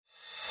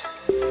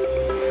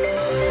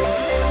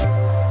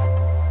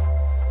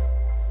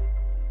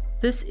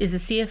This is a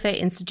CFA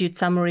Institute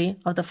summary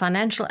of the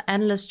Financial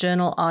Analyst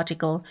Journal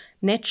article,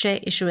 Net Share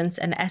Issuance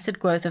and Asset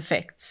Growth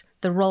Effects,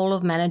 the Role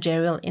of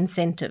Managerial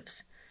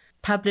Incentives,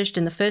 published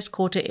in the first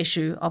quarter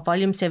issue of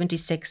Volume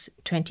 76,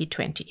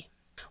 2020.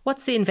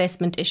 What's the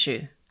investment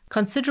issue?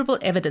 Considerable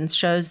evidence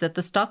shows that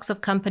the stocks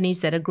of companies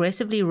that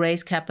aggressively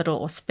raise capital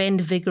or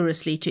spend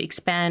vigorously to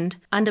expand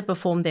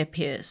underperform their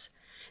peers.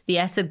 The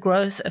asset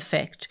growth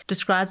effect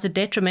describes the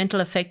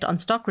detrimental effect on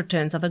stock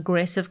returns of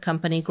aggressive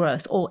company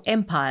growth or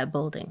empire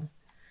building.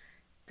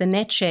 The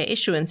net share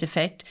issuance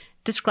effect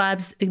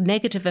describes the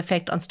negative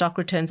effect on stock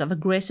returns of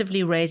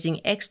aggressively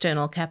raising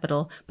external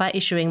capital by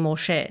issuing more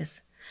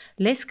shares.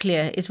 Less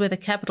clear is whether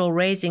capital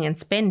raising and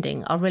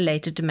spending are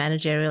related to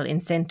managerial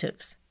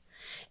incentives.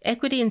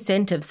 Equity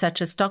incentives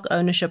such as stock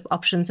ownership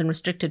options and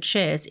restricted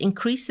shares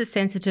increase the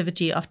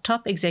sensitivity of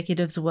top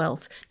executives'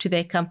 wealth to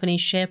their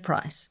company's share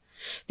price.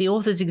 The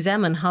authors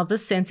examine how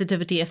this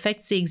sensitivity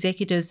affects the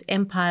executives'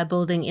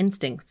 empire-building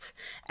instincts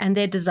and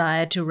their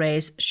desire to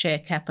raise share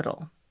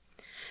capital.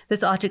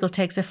 This article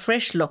takes a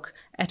fresh look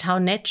at how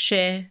net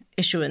share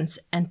issuance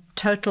and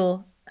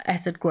total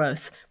asset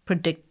growth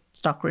predict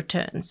stock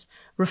returns,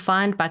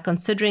 refined by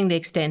considering the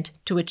extent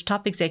to which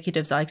top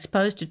executives are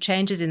exposed to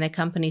changes in their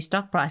company's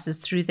stock prices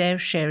through their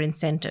share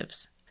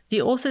incentives.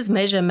 The authors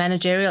measure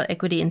managerial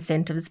equity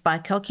incentives by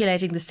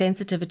calculating the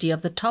sensitivity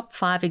of the top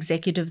 5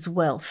 executives'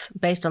 wealth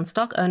based on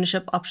stock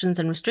ownership options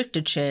and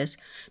restricted shares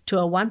to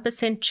a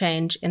 1%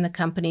 change in the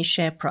company's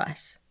share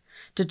price.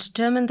 To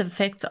determine the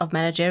effects of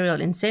managerial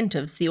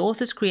incentives, the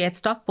authors create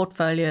stock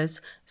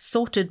portfolios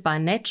sorted by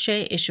net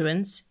share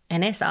issuance,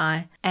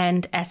 NSI,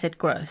 and asset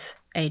growth,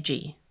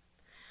 AG.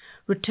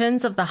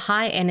 Returns of the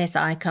high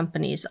NSI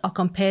companies are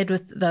compared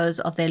with those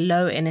of their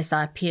low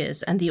NSI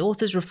peers, and the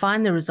authors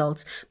refine the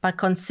results by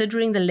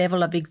considering the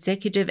level of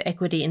executive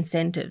equity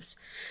incentives.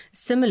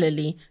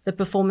 Similarly, the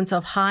performance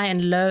of high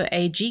and low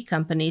AG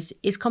companies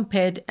is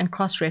compared and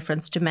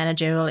cross-referenced to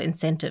managerial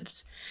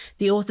incentives.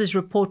 The authors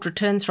report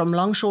returns from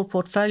long-short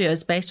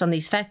portfolios based on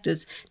these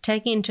factors,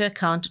 taking into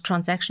account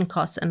transaction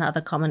costs and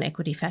other common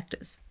equity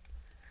factors.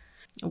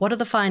 What are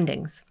the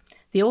findings?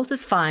 The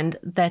authors find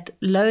that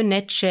low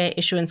net share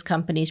issuance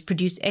companies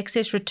produce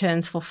excess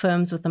returns for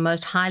firms with the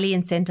most highly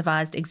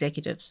incentivized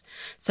executives.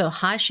 So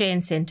high share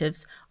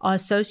incentives are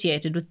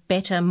associated with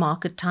better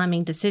market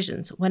timing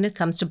decisions when it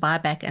comes to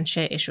buyback and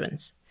share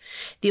issuance.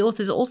 The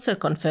authors also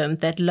confirmed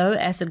that low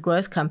asset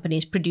growth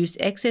companies produce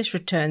excess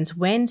returns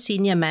when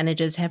senior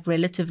managers have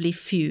relatively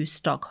few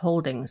stock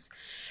holdings.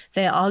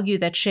 They argue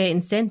that share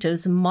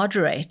incentives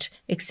moderate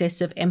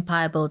excessive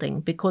empire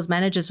building because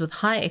managers with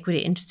high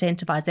equity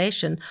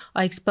incentivization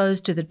are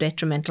exposed to the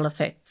detrimental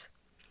effects.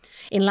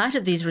 In light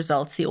of these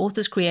results, the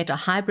authors create a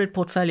hybrid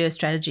portfolio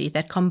strategy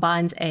that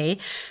combines A,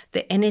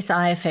 the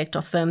NSI effect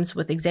of firms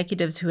with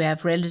executives who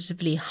have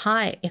relatively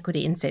high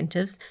equity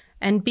incentives,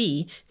 and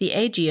B, the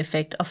AG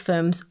effect of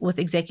firms with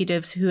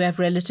executives who have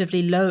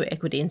relatively low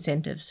equity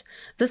incentives.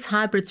 This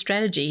hybrid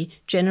strategy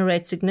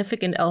generates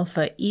significant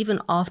alpha even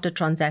after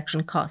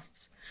transaction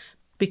costs.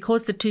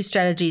 Because the two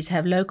strategies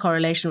have low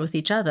correlation with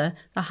each other,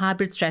 the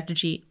hybrid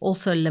strategy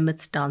also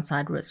limits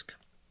downside risk.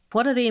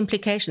 What are the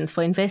implications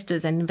for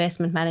investors and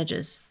investment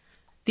managers?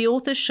 The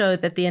authors show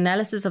that the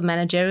analysis of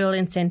managerial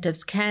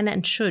incentives can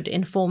and should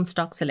inform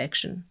stock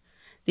selection.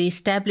 The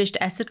established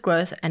asset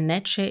growth and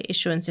net share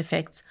issuance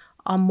effects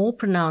are more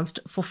pronounced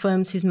for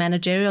firms whose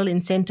managerial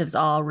incentives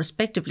are,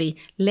 respectively,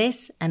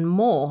 less and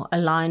more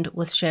aligned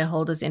with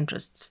shareholders'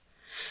 interests.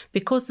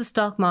 Because the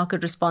stock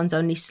market responds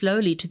only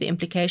slowly to the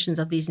implications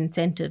of these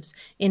incentives,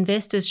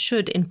 investors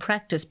should, in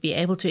practice, be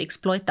able to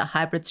exploit the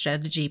hybrid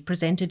strategy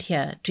presented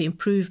here to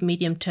improve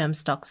medium-term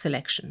stock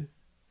selection.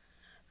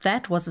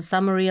 That was a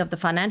summary of the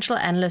Financial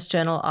Analyst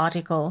Journal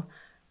article,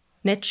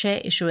 Net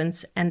Share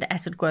Issuance and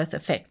Asset Growth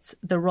Effects,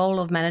 the Role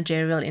of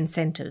Managerial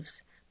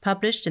Incentives,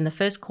 published in the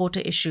first quarter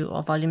issue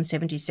of Volume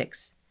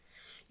 76.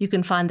 You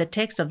can find the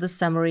text of this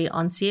summary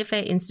on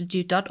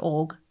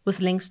cfainstitute.org with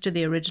links to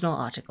the original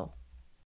article.